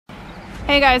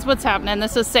Hey guys, what's happening?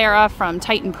 This is Sarah from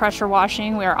Titan Pressure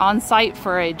Washing. We are on site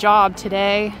for a job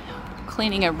today,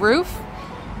 cleaning a roof.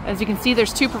 As you can see,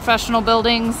 there's two professional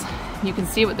buildings. You can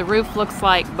see what the roof looks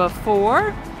like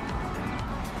before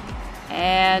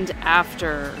and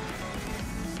after.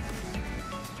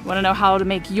 Want to know how to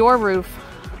make your roof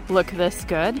look this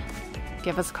good?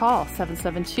 Give us a call,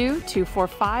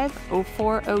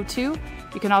 772-245-0402.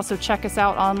 You can also check us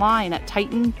out online at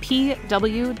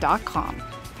titanpw.com.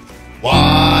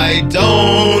 Why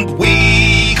don't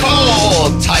we call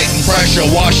Titan Pressure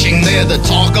Washing? They're the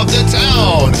talk of the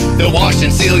town. They'll wash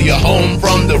and seal your home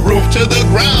from the roof to the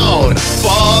ground.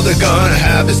 Father gonna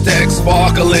have his deck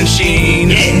sparkle and sheen.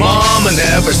 Mama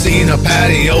never seen a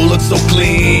patio look so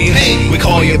clean. Hey, we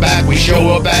call you back, we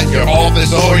show up at your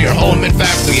office or your home. In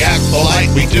fact, we act polite,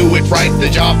 we do it right.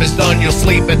 The job is done, you'll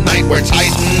sleep at night. We're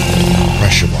Titan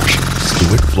Pressure Washing,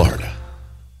 Stuart, Florida.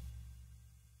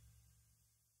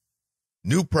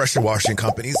 New pressure washing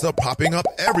companies are popping up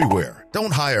everywhere.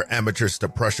 Don't hire amateurs to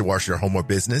pressure wash your home or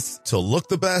business. To look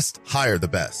the best, hire the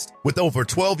best. With over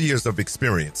 12 years of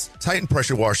experience, Titan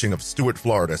Pressure Washing of Stuart,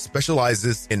 Florida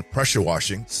specializes in pressure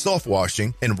washing, soft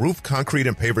washing, and roof concrete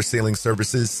and paver sealing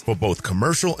services for both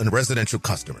commercial and residential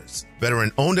customers.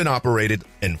 Veteran owned and operated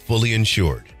and fully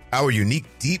insured. Our unique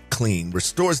deep clean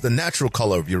restores the natural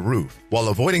color of your roof while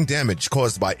avoiding damage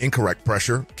caused by incorrect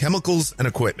pressure, chemicals, and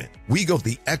equipment. We go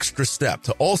the extra step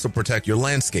to also protect your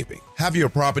landscaping. Have your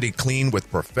property cleaned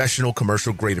with professional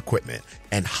commercial grade equipment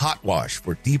and hot wash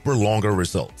for deeper, longer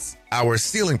results. Our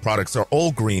sealing products are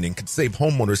all green and can save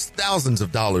homeowners thousands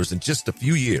of dollars in just a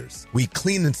few years. We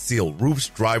clean and seal roofs,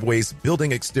 driveways,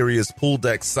 building exteriors, pool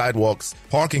decks, sidewalks,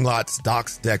 parking lots,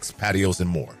 docks, decks, patios, and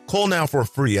more. Call now for a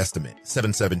free estimate,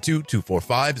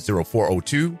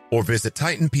 772-245-0402, or visit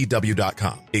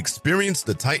TitanPW.com. Experience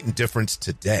the Titan difference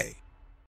today.